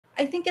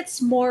I think it's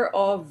more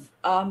of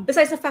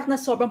besides the fact na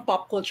sobrang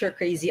pop culture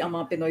crazy ang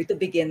mga Pinoy to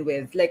begin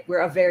with. Like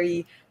we're a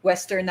very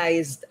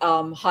westernized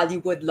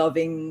Hollywood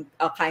loving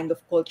kind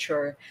of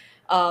culture.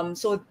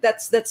 So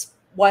that's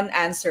one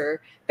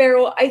answer.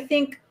 Pero I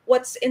think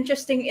what's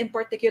interesting in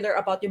particular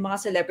about yung mga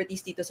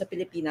celebrities dito sa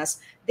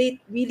Pilipinas, they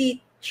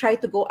really try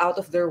to go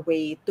out of their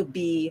way to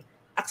be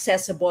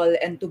accessible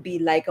and to be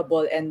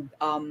likable and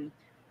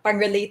pang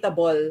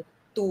relatable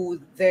to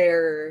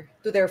their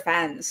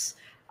fans.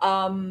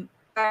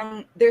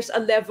 There's a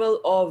level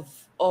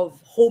of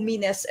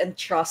hominess and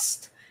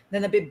trust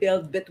na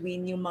nabibuild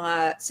between yung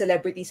mga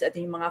celebrities at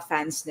yung mga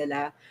fans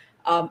nila,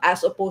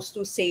 as opposed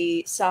to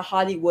say sa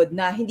Hollywood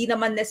na hindi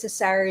naman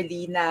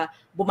necessarily na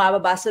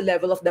bumababa sa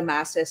level of the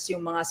masses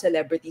yung mga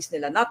celebrities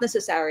nila, not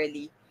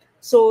necessarily.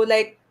 So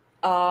like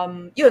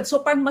yun,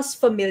 so parang mas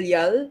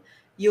familial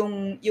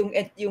yung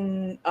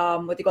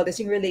what do you call this,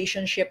 yung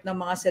relationship ng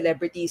mga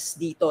celebrities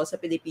dito sa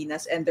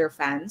Pilipinas and their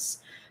fans.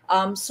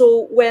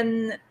 So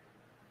when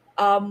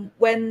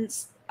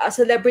a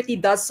celebrity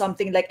does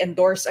something like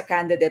endorse a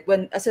candidate,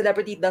 when a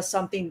celebrity does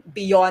something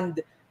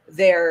beyond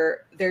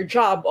their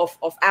job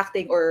of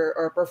acting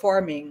or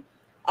performing,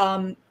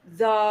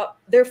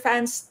 their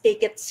fans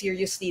take it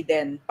seriously.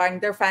 Then parang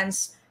their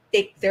fans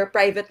take their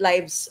private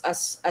lives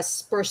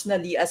as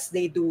personally as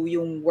they do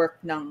yung work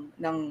ng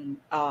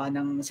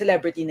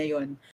celebrity na yun.